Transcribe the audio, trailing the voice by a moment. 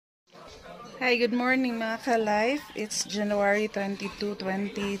Hi, good morning mga ka-life. It's January 22,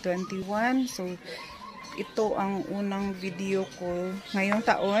 2021. So, ito ang unang video ko ngayong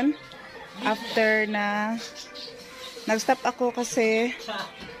taon. After na nag-stop ako kasi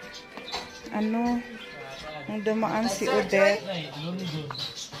nung dumaan si Odette,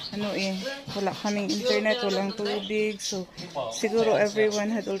 wala kaming internet, walang tubig. So, siguro everyone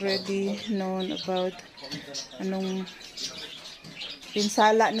had already known about anong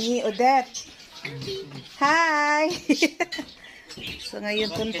pinsala ni Odette. Hi! So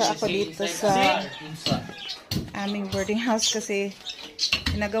ngayon punta ako dito sa aming boarding house kasi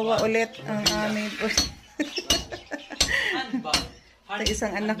ginagawa ulit ang aming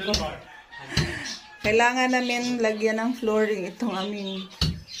isang anak ko. Kailangan namin lagyan ng flooring itong aming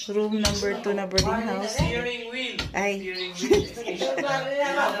room number 2 na boarding house. Ay.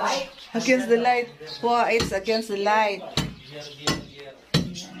 Against the light. Wow, it's against the light.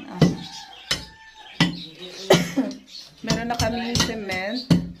 Meron na kaming cement.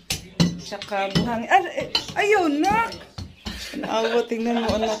 Tsaka buhangin. Ayun na! Naawa, tingnan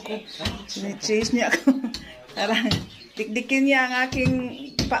mo anak ko. Sinachase niya ako. Parang dikdikin niya ang aking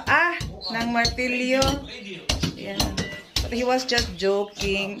paa ng martilyo. Yan. But he was just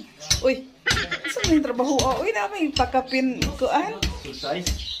joking. Uy! Saan yung trabaho? Uy, na may pakapin kuan.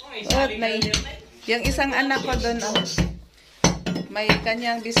 What? May, yung isang anak ko doon, may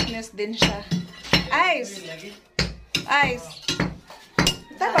kanyang business din siya. Ice! Ice!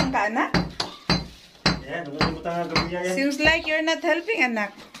 Tabang ka, anak? Seems like you're not helping,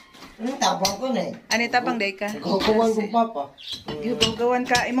 anak. Tabang ko na eh. Ani tabang day ka? Gugawan ko, Papa. Gugawan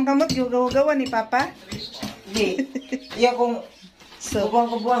ka? Imong kamot, gugawan ni Papa? Hindi. Iya kong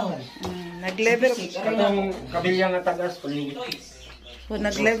bubuang-buangan. Nag-level. Katong kabilya nga tagas, paligid.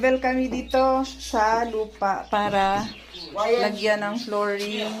 Nag-level kami dito sa lupa para lagyan ng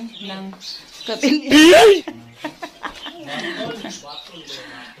flooring ng kabilya.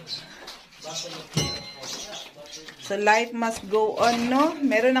 So life must go on, no?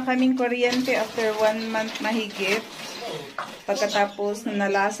 Meron na kaming kuryente after 1 month mahigit. Pagkatapos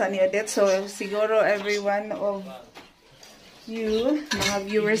nalasa ni Odette. So siguro every one of you, mga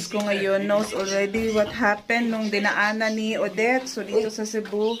viewers ko ngayon, knows already what happened nung dinaanan ni Odette. So dito sa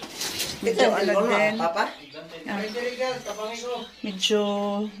Cebu, medyo din. Medyo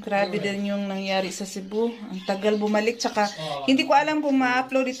grabe din yung nangyari sa Cebu. Ang tagal bumalik. Tsaka hindi ko alam kung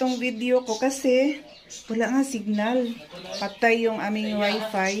ma-upload itong video ko kasi wala nga signal. Patay yung aming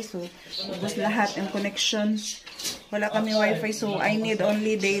wifi. So ubos lahat ang connections. Wala kami wifi. So I need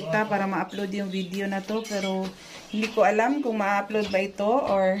only data para ma-upload yung video na to. Pero hindi ko alam kung ma-upload ba ito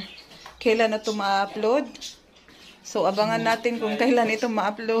or kailan na ito ma-upload. So abangan natin kung kailan ito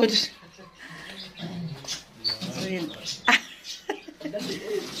ma-upload.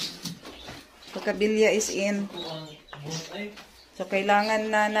 So, kabilya is in. So, kailangan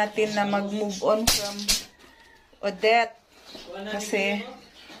na natin na mag-move on from Odette. Kasi,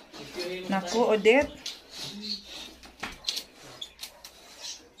 naku, Odette.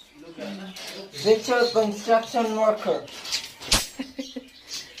 Future construction worker.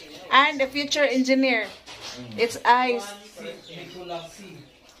 And the future engineer. It's Ice.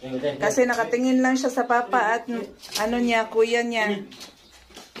 Kasi nakatingin lang siya sa papa at kuya niya.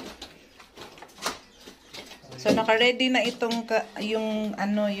 So naka-ready na itong yung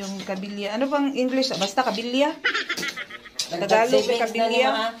kabilya. Ano bang English? Basta kabilya. Tagalog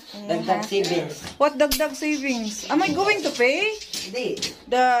kabilya. Dagdag savings. What dagdag savings? Am I going to pay? Hindi.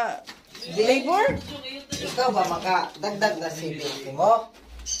 The labor? Ikaw ba maka-dagdag na savings mo?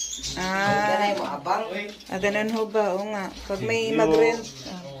 Ganay mo abang. Ganun ho ba? O nga. Pag may mag-rent,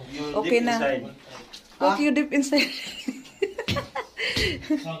 okay na. What you dip inside?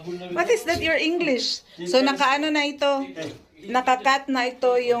 What is that, your English? So, nakaano na ito? Nakakat na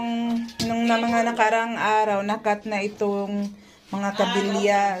ito yung nung mga nakarang araw, nakat na itong mga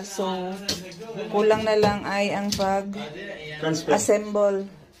kabilya. So, kulang na lang ay ang pag-assemble.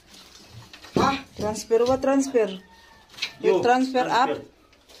 Transfer? What transfer? You transfer up?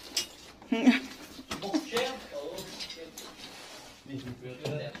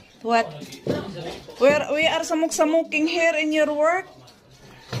 What? We are samuk-samuking here in your work.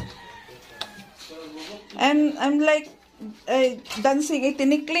 And I'm like dancing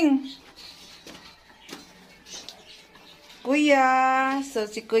itinikling. Kuya, so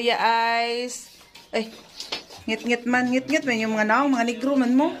si Kuya Ice. Ay, ngit-ngit man yung mga naong, mga negro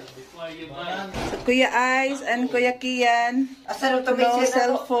man mo. So, Kuya Ice and Kuya Kian, no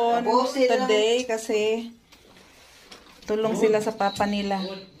cellphone today kasi tulong sila sa papa nila.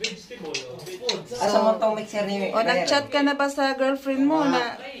 Asa mo tong mixer ni? O, nag-chat ka na ba sa girlfriend mo?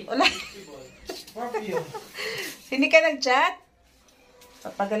 Na, wala. Hindi ka nag-chat?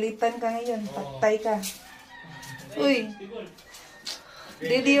 Papagalitan ka ngayon. Patay ka. Uy.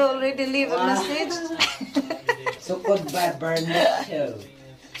 Did you already leave a message? Sukod ba, Bernard?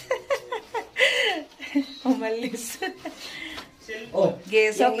 Umalis. Oh, Okay,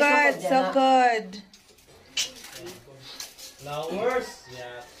 sukod, sukod.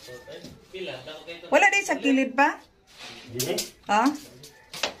 Wala din sa kilid pa? Dili? Ha?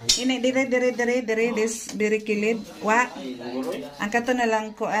 Ini dire this very kilid. Wa. Ang kato na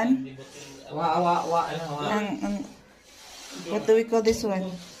lang kuan. Wa. Ang what do we call this one?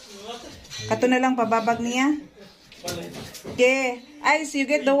 Kato na lang pababag niya. Okay. Ay, so you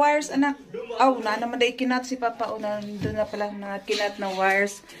get the wires, anak. Oh, na naman na ikinat si Papa. Oh, doon na pala mga kinat na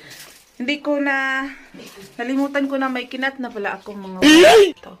wires. Hindi ko na, nalimutan ko na may kinat na pala ako mga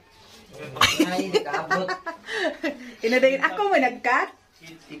wires. Ito. Ay, nakaabot. Inadayin ako may nag-cut.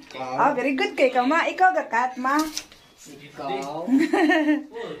 Oh, very good kay ka, ma. Ikaw ga-cut, ma. Ikaw.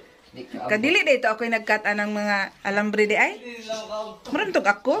 Kadili dito ako yung nag-cut anang mga alambre di ay. Marantog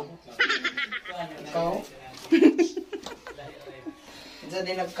ako. Ikaw. Diyan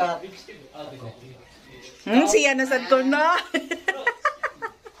din nag-cut. Siya nasad ko na.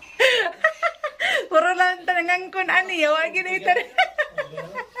 Puro lang tanangang kun ani, wag ginita.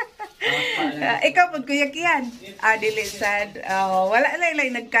 Ikaw pag kuyakihan. Dili sad. Wala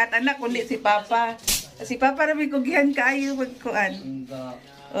lang nag-cut anak kundi si Papa. Si Papa ra may kugihan kaayo magkuan.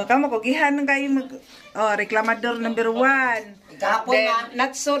 Kamo kugihan kayo mag reklamador number 1. Kahapon Then, na.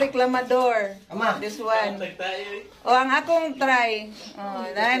 not so reklamador. Ama. This one. Ang akong try.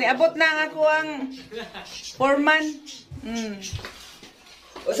 Abot na ang ako ang foreman.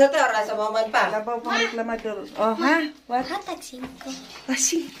 Usa ta ra sa maman pa. Labaw pang reklamador. Ha? What? Hatag 5. 5 na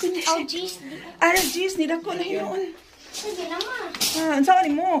siya. Oh, jeez. Jeez, ni dako na hinoon. Sige naman. Ang saan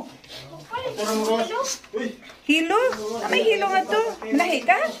ni mo? Hilo? Hilo? May hilo nga to. Lahi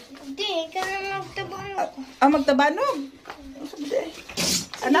ka? Hindi, ka na magtabanog. Magtabanog?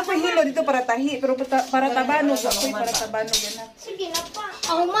 Anak ko hilo dito para tahi, pero para tabanog. Ako'y para tabanog yan na. Sige na pa.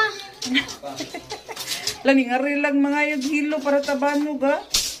 Ako ma. Lani nga rin lang mga yung hilo para tabanog ha.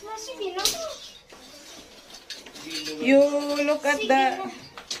 Ma, sige na pa. You look at the...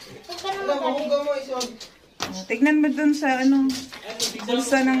 Huwag ka na magaling. Tignan mo dun sa ano,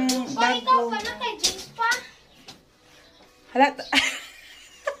 bulsa ng Pa, bag ikaw ko. pa na kay James pa. Halat.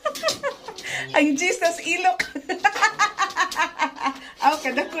 Ang jeez, tas ilok.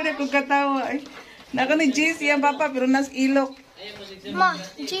 Kada ko na kung katawa. Nako ni jeez, yan papa, pero nas ilok. Ma,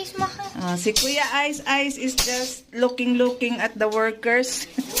 James ma. Si Kuya Ice is just looking at the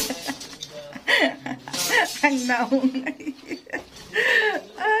workers. Ang naong.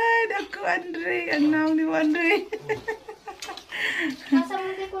 Ay, naku, Andre. Ang naong ni Andre. Nasa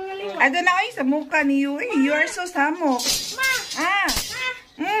muli ko na liwa. Ado na kayo sa mukha ni you. You are so samok. Ma,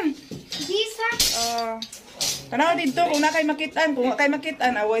 James ha. Tanaw dito kung na kayo makitaan. Kung na kayo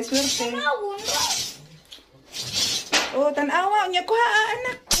makitaan, away swerte. Tawon. Tanawa. Unya ko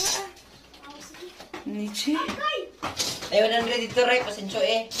anak. Nichi. Ayaw na dito ray pasensyo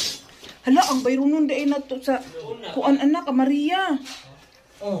eh. Hala, ang bayro nun dahil na to sa kuan anak, Maria.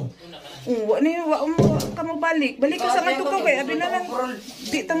 Wa ka magbalik. Balik ka sa matukaw kay abi na lang.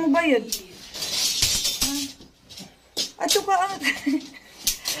 Di ta mo bayad. Ato ka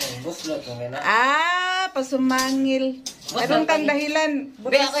Buslot mo na. Pasumangil. Anong kang dahilan?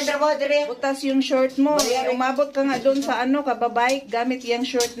 Buti ako trabaho dire. Butas yung short mo. Umabot ka nga doon sa kababike gamit yung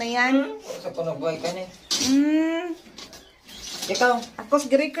short na yan. Sa panagbuhay ka ni. Ikaw. Akos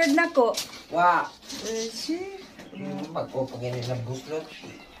record na ko. Wa. Magpapaginin ng buslot.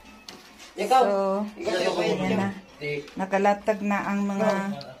 Ikaw. So, yan na. Nakalatag na ang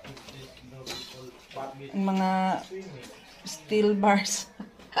mga steel bars.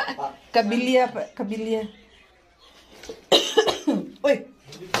 Kabilya. Uy,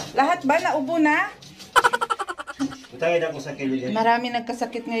 lahat ba naubo na? Utangin ako sa kilid. Marami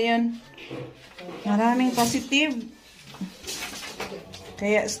nagkasakit ngayon. Maraming positive.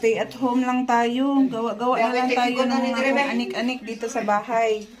 Kaya stay at home lang tayo. Gawa na lang tayo ng mga anik-anik dito sa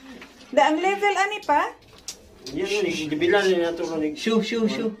bahay. Ang level ani pa? Yan yun, gibilan niya ito. Shoo.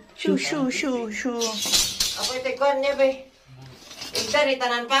 Shoo. Ako ito kuhan niya ba? Igdan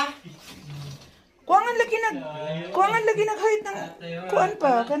itanan pa? Kuangan lagi nag-height ng kuan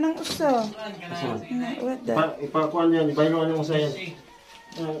pa kanang usa. What that? Ipakuan niya, ibayloan niya mo sa yan.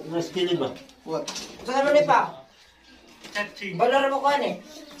 Nas kilid ba? What? Saan ano ni pa? Balar mo kuhan eh.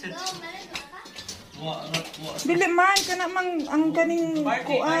 Dili man kana mang ang kaning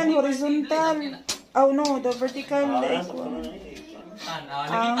kuan horizontal. Oh no, the vertical like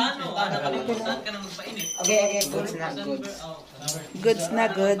Okay, goods na goods. Goods na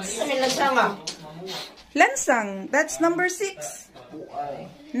goods. Ano lang sama? Lansang, that's number 6.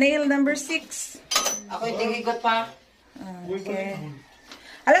 Nail number 6. Ako yung tigigot pa. Okay.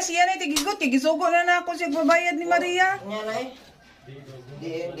 Alas siya na tigigot, gisugo na ako siya babayad ni Maria. Nga na eh.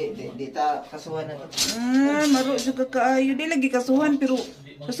 Di ta kasuhan na to. Maro juga kaayo. Di lagi kasuhan, pero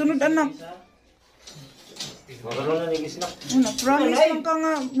kasunod anak. Magkaroon na nigis na. Promise lang ka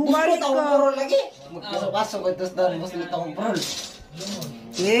nga, bumalik ka. Puro lagi. Magpasok-pasok ko ito doon, mas litong prol.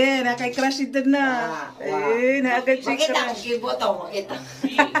 Nakay crush ito na. Nakay-chick Makita ang keyboard ako, makita.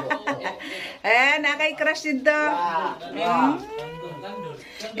 Nakay crush ito.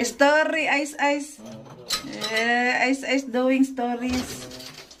 Story, ice. Ice doing stories.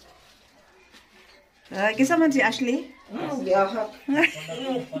 Kisa man si Ashley? Gihahak.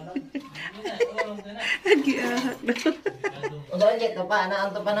 Gihahak daw. Ulit na pa,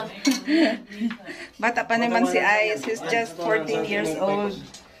 naan to pa na. Bata pa naman si Ice. He's just 14 years old.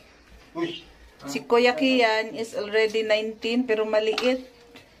 Si Kuya Kian is already 19 pero maliit.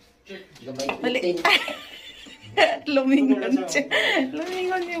 Maliit. Lumingon siya.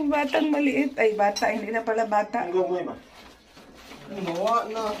 Lumingon yung batang maliit. Ay, bata. Hindi na pala bata. Mawa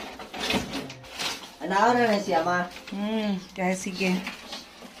na. Ano na siya, ma? Kaya sige.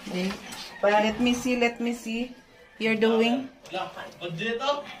 Okay. Let me see. You're doing? Hindi.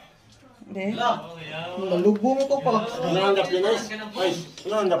 Nalubong ko pa. Nahandap din guys.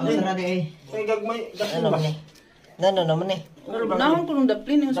 Nahandap din. Masara di eh. Ay, gagmay. Ano naman eh? Ano naman eh? Nahon ko nung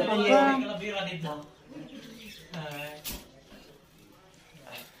daplin yung suka.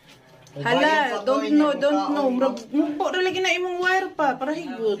 Hala, don't know. Mugbo rin lagi na imong wire pa, para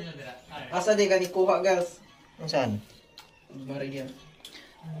higot. Asa di ka ni kuha, girls? Saan? Maria.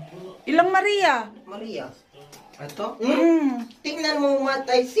 Ilang Maria? Maria. Ato? Tingnan mo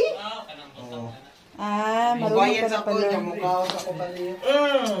matay si? Marunong ka na pala. Mukha sa ko baliyo.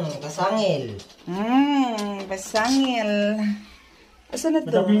 Kasangil. Basangil. Asa na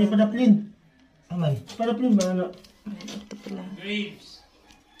to? Padaplin. Aman. Padaplin ba ano? Ito pala.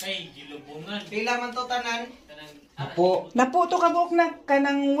 Pila man to tanan? Apo. Naputo ka buok na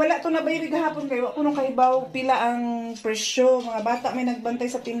kanang wala to na bayri gahapon kayo. Ako nung kaibaw pila ang presyo. Mga bata may nagbantay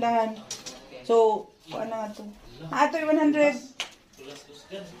sa tindahan. So, ano nga to? Ato 100.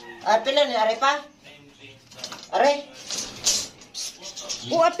 Pila ni are pa? Are?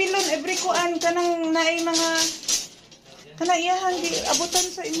 Apilon every kuan kanang naay mga kana iyahan di abutan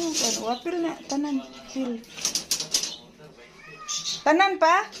sa imo kan. Apil na tanan. Pil. Tanan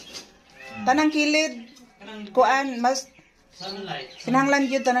pa? Tanang kilid. Kuan mas sinanglan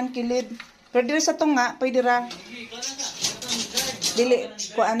gyud tanan kilid. Pero diri sa tunga pwede ra. Dili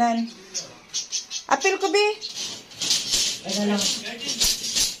kuanan. Apil ko bi. Ano lang?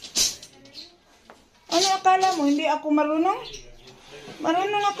 Ano akala mo hindi ako marunong?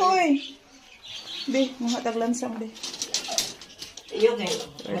 Marunong ako eh. Be, mga taglansang be. Iyo kay.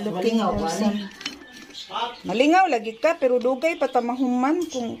 Malingaw ba ni? Malingaw lagi ka pero dugay patamahuman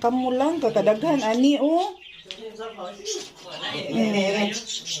kung kamo lang kakadaghan ani o.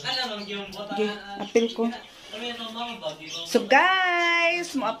 Okay, apil ko. So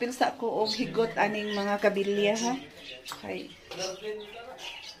guys, mo-apil sa ako og higot aning mga kabilya ha. Kay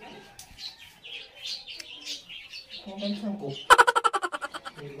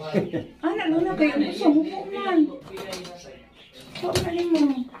ano na kayo sa hubo man. So ano mo?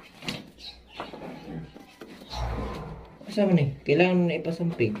 Asa man eh? Kailangan mo na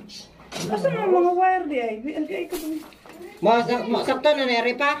ipasampig. Asa na mga wire di ay? Ay ka dun. Masakto na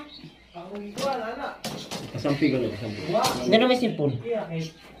nere pa? Kasampi ko na, kasampi. Gano'n may cellphone?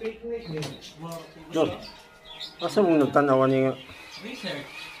 Dor, asa mo nagtanawan niya nga?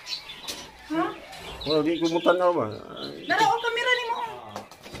 Ha? Wala, di ko mo tanaw ba? Nara o kamera ni mo.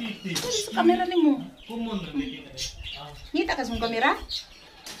 Ano sa kamera ni mo? Ngita ka sa kamera?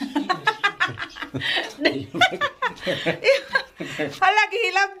 Hala,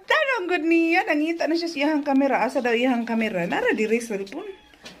 gihilabtan ang good niya. Nangita na siya sa iyang kamera. Asa daw iyang kamera? Nara diri sa cellphone.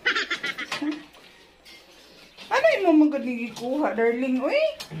 Ano yung mga ganigi kuha, darling? Uy!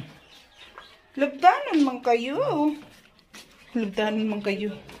 Labdanon man kayo. Labdanon man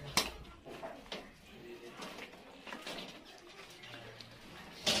kayo.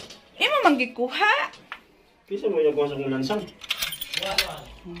 Imo man gikuha. Kisa mo yung kuha sa kong lansang?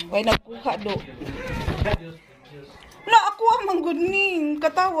 Way nagkuha do. Na ako ang manggod ni.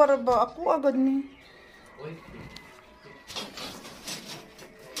 Katawar ba? Ako agad ni.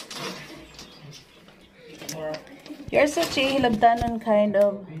 You're such a hilabdanon kind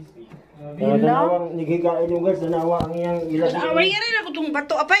of Tanawang nigigain yung guys, tanawa ang iyang ilagay. Away yan ako itong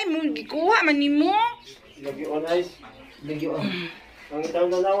bato. Apay mo, gikuha man ni mo. Ilagay on ice. Lagi on. Ang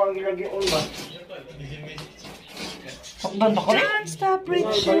itang tanawa ang ilagay on ba? Sakdan pa ko na. Can't stop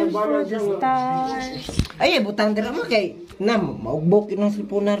reaching for the stars. Ay, butang dira mo kay. Maugbok yun ang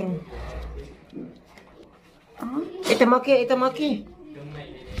silipunar. Ita maki.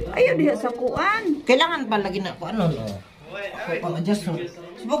 Ayaw diha sa kuan. Kailangan pa lagi na ko ano no. Ako pang-adjust no.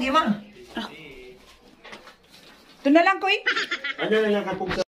 Subok ma. Ito na lang ko eh. Ano na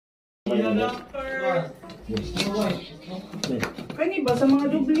nakapugsa? Kani ba sa mga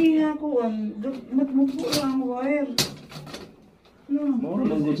dubli nga kuan, matmupo lang ang wire. No. Moro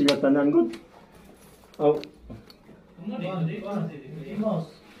man din sila tanan ko. Oh.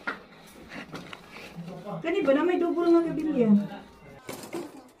 Kani ba na may double nga kabilya?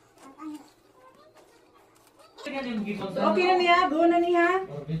 Okay na niya, go na niya.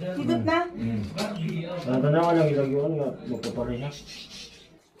 Higot na. Ang tanawa lang ilagay on nga magpapareha.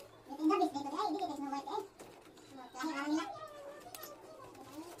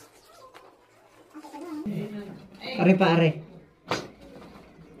 Are pa are.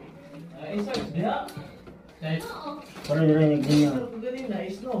 Para nila yung ganyan.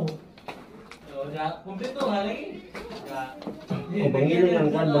 O bangili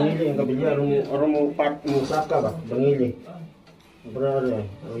ang kan, bangili ang kabilya. Aron mo part mo saka ba? Bangili. Para rin.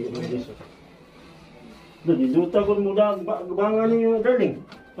 Doon, iduta ko mo na bangan niyo darling.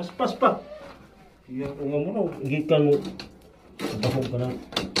 Paspas pa. Iya ko nga mo na. Gikan mo. Tapos ka na.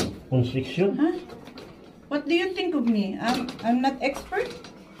 Construction. Huh? What do you think of me? I'm not expert.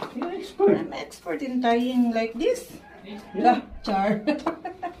 You're expert. I'm expert in tying like this. Lah, char.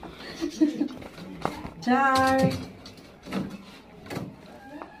 Char.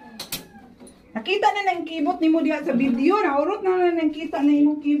 Nakita na ng kibot ni mo diha sa video. Naurot na nakita na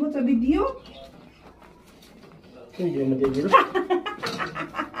yung kibot sa video. Hindi mo din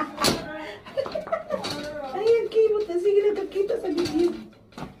Ayan, kibot na. Sige, nakakita sa video.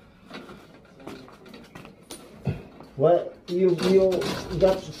 What you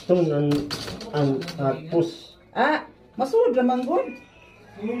got stone and push. Masud lamang god.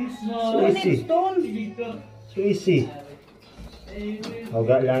 So easy. Stone. So easy. O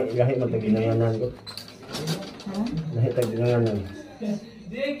lahi man tag ginanganan ko. Lahi tag ginanganan.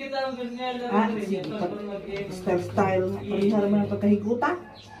 Sige. Style nga. Parihar mo ng pagkahiguta.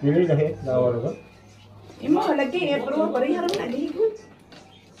 Dili lahi dawar ko. Imo lagi pero parihar mo na higut.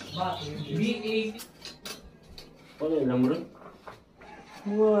 Ano ilang ron?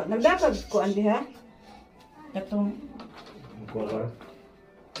 Wow, nagdakag ko andi ha. Katong Kuha.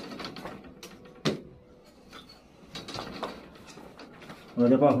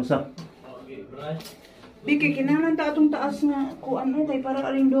 Wala pa usap. Biki kinahanglan ta atong taas nga kuan kay para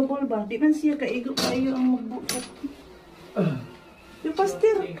aring double ba. Di man siya kaigo kayo ang magbukot. Yung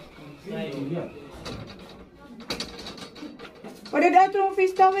pastor. Pada dato ang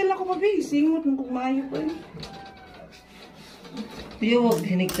face towel ako pa bi. Singot mo kung maayo pa. Piyo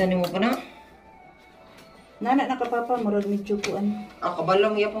hinigtan mo pa na. Nana nakapapa murag medyo kuan.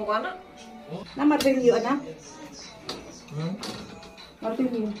 Kabalong yapon ko ana. Na martilyo ana.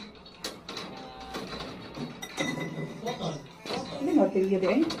 Martilyo. Ini martilyo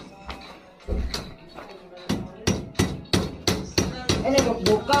din. Ano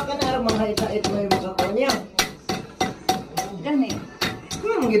buka ka na ara mga ita-it mo yung mga kanya. Gani.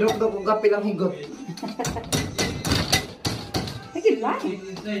 Gidok ko gapi lang higot. Sige lang.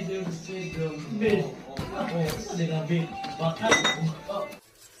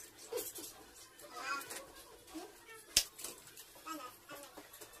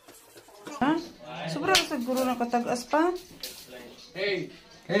 Ha? Sobrang siguro nakatagas pa. Hey.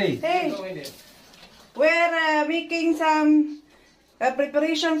 Hey, we're making some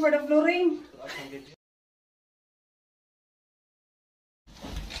preparation for the flooring.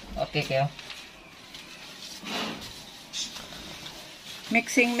 Okay kayo.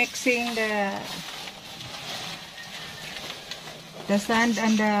 Mixing the sand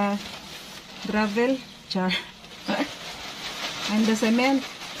and the gravel, char, and the cement.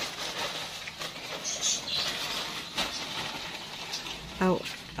 Aw,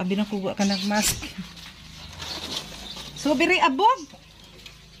 abi na kuha ka ng mask. So very abog.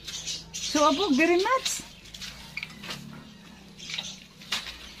 So abog very much.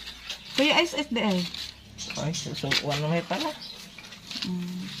 Kuya ice SDL. Ay, susukuan na may pala.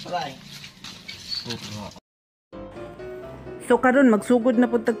 Alay. So karon magsugod na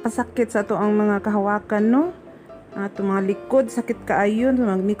pud tagpasakit sa ato ang mga kahawakan no. Ato mga likod sakit kaayon so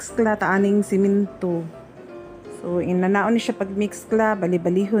magmix kla ta aning simento. So inanaon ni siya pag mix kla,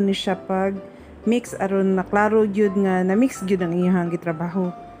 bali-balihon ni siya pag mix aron naklaro gyud nga na mix gyud ang iyang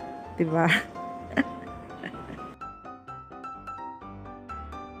gitrabaho. Diba?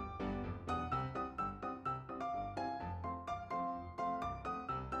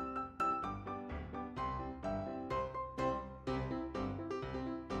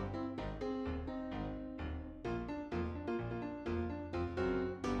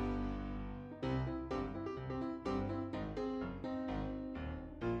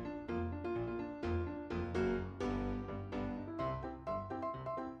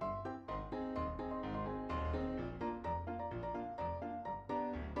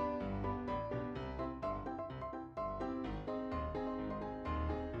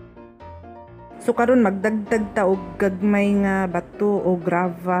 So karon magdagdag ta og gagmay nga bato o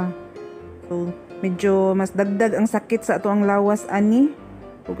grava. So medyo mas dagdag ang sakit sa ato ang lawas ani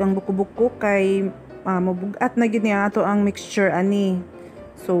ug ang buko-buko kay mabugat na gyud niya ato ang mixture ani.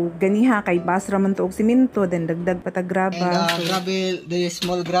 So ganiha kay basra man to og simento then dagdag pa ta grava. And gravel, the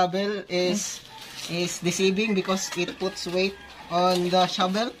small gravel is deceiving because it puts weight on the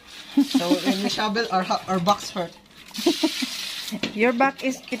shovel. So when we shovel, our backs hurt. Your back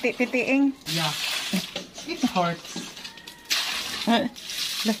is piti-pitiing. Yeah, it hurts.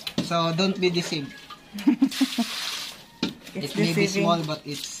 So don't be deceived. It's It may be deceiving. small, but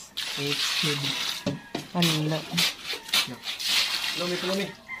it's heavy. Wala. Lumi.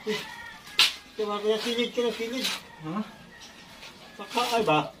 Diba kaya kilid ka na kilid? Ha? Saka ay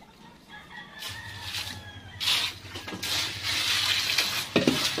ba?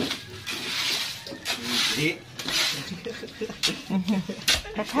 Hindi.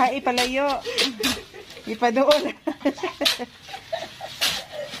 Kakai palayo. Ipadoon.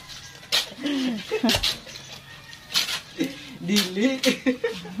 Dili.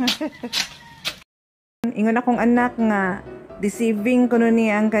 Ingon akong anak nga deceiving kuno ni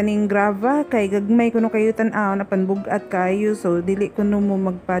ang kaning grava kay gagmay kuno kayo tan-aw na panbugat kayo so dili kuno mo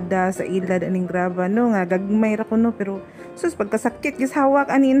magpada sa ilad aning grava no nga gagmay ra kuno pero sus pagkasakit gis hawak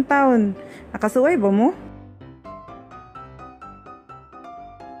ani in town. Nakasuway ba mo?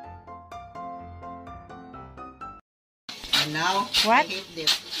 And now, What? I hate this.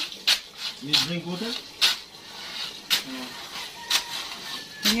 You drink water?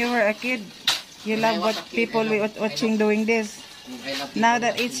 When you were a kid, you love what people watching doing this. I love Now people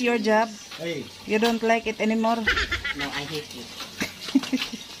that it's your job, Hey. you don't like it anymore. No, I hate it.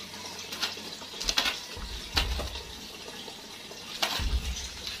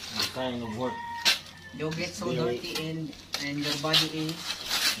 What kind of work? You get so dirty and your body is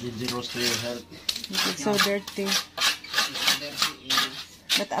Dangerous to your health. It's so dirty. dirty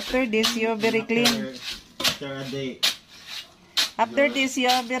But after this, you're very clean. After a day, After this,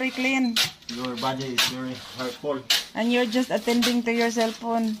 you're very clean. your body is very hurtful. And you're just attending to your cell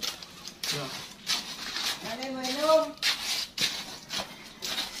phone.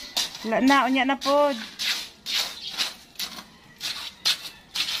 Wala na, unya na pod.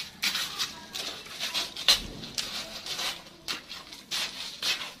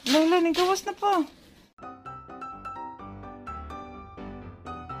 Lala, nagawas na po.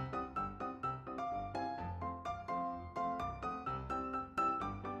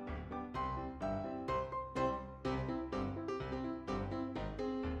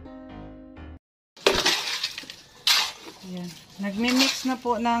 Yan. Nagmi-mix na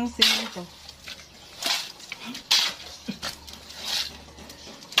po ng simento.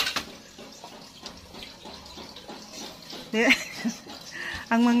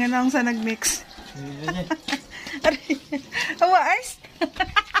 Ang mga naong sa nagmix. Awa, ice.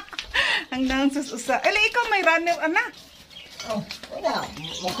 Ang naong sususa. Ala, ikaw may runner, ana. Oh, wala.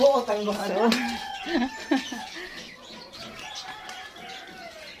 Magkuot ang luha.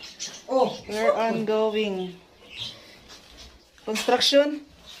 Oh, We're ongoing. Construction.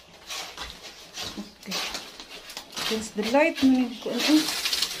 Okay. Against the light.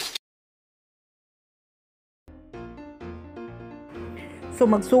 So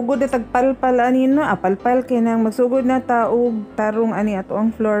magsugod na tagpalpal ani no, palpal kay nang magsugod na taog tarong ani ato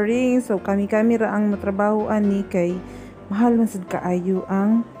ang flooring. So kami ra ang matrabaho ani kay mahal man sad kaayo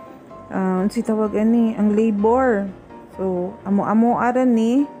ang si tawag ani ang labor. So amo-amo ara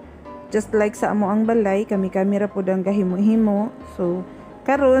ni just like sa amo ang balay, kami ra pud ang gahimo-himo. So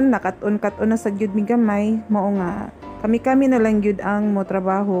karon nakaton-katon na sa gyud mi gamay, mao nga kami na lang gyud ang mo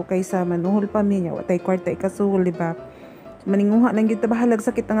trabaho kaysa manuhol pa mi nya watay kwarta ikasuhol, di ba? Maninguha lang gyud ta bahalag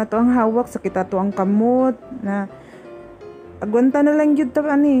sakit ang ato ang hawak, sakit ato ang kamot na agwanta na lang gyud ta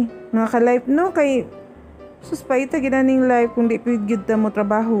ani nga ka life no kay sus paita gid aning life kung di pud gyud ta mo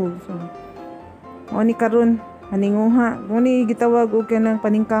trabaho. So mo ni karon Paninguha. Kung ni gitawag og kanang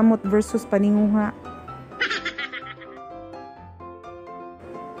paningkamot versus paninguha.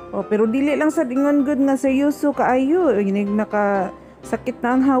 Oh, pero dili lang sa ingon good nga seryoso kaayo. Ginig naka sakit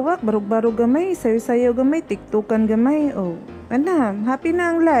na ang hawak, barog-barog gamay, sayo-sayo gamay, tiktukan gamay. Oh, ana, happy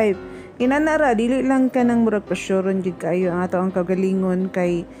na ang life. Inanara, dili lang ka nang murag presyoron gid kaayo ang ato ang kagalingon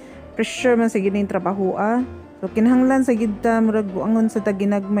kay pressure man sa gining trabaho ah. So kinahanglan sa gid ta murag buangon sa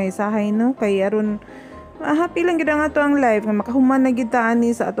taginagmay sahay no kay aron happy lang gid ang ato ang life nga makahuman na gid ta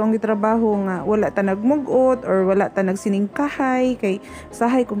ani sa ato ang gitrabaho nga wala ta nagmugot or wala ta nagsiningkahay kay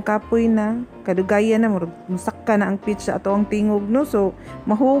sahay kung kapoy na kadugayan na murag musaka na ang pitch sa ato ang tingog no so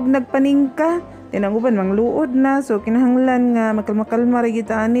mahug nagpaningka tinanguban mangluod na so kinahanglan nga makalma-kalma ra gid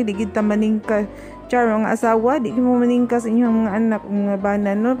ta ani di gid ta maningka char mga asawa di mo maningka sa inyong mga anak mga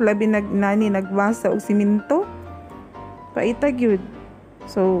bana no labi nani nagbasa og simento paitag yun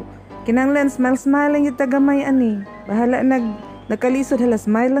so kinanglan smile lang yung tagamay ani. Bahala nagkalisod hala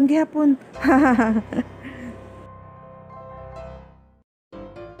smile lang gihapon.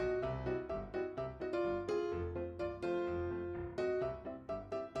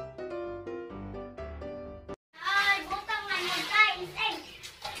 Ay, butang nga mo guys. Eh.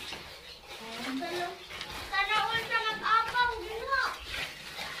 Karaol sa nag-apaw gino.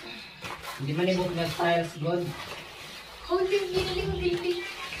 Hindi man ibog na styles good. Ang giling-giling.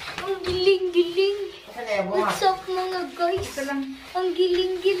 Ang giling-giling. What's up mga guys? Ang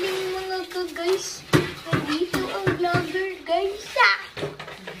giling-giling mga guys. Nandito ang vlogger guys.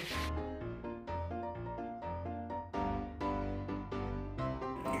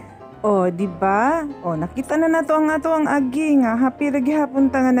 Oh, di ba? Oh, nakita na nato ang ato ang agi nga happy ra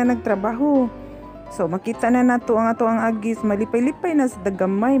gihapon ta nga na nagtrabaho. So makita na nato ang ato ang agis malipay-lipay na sa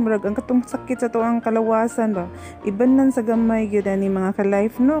dagamay murag ang katong sakit sa to ang kalawasan ba. Iban nan sa gamay gyud ani mga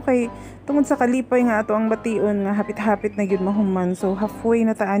ka-life no kay tungod sa kalipay nga ato ang bation nga hapit-hapit na gyud mahuman. So halfway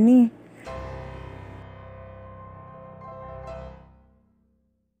na ta ani.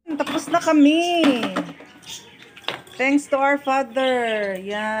 Tapos na kami. Thanks to our Father.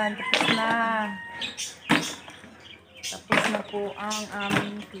 Yan, tapos na. Tapos na po ang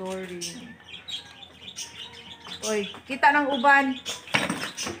aming flooring. Oy, kita ng uban.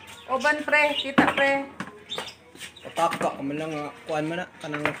 Uban pre, kita pre. Patakpak mo lang kuan mo na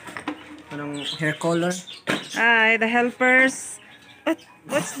kanang hair color. Ay, the helpers.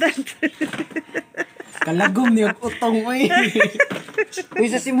 What's that? Kalagom ni utong oy. Uy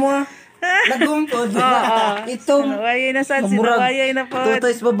sa simwa. Lagom po. Itong Nawayay na sad, sinawayay na po.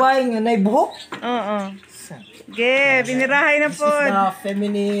 Tutoys babae nga nay buhok. Oo. Ge, binirahay na po. This is the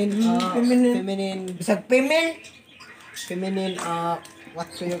feminine, bisag female. Feminine,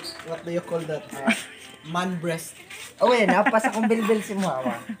 what do you call that? Man breast. Oh, wait, napasa kong bilbil si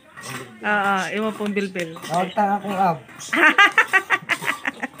Muhawa. Oo, imo pong bilbil. Tawag ta akong ab.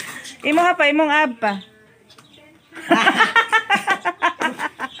 Imo ha pa, imong ab pa.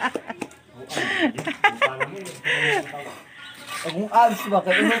 Akong abs ba?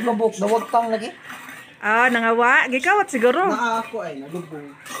 Kaya imong kabuk, nawag tang lagi. Ah, nangawa. Gikawat siguro. Naa ako ay, nalubong.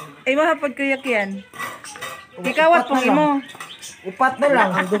 Imo ha pagkuyak yan. Gikawat pong imo. Upat na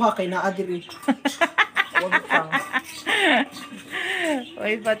lang, ang duha kay naa diri. Wag tang.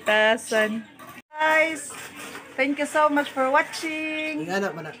 Oy, batasan. Guys, thank you so much for watching.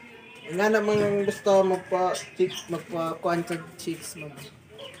 Ingana man na. Ingana man gusto magpa-kuan sa chicks mo.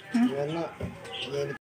 Yan na. Yan.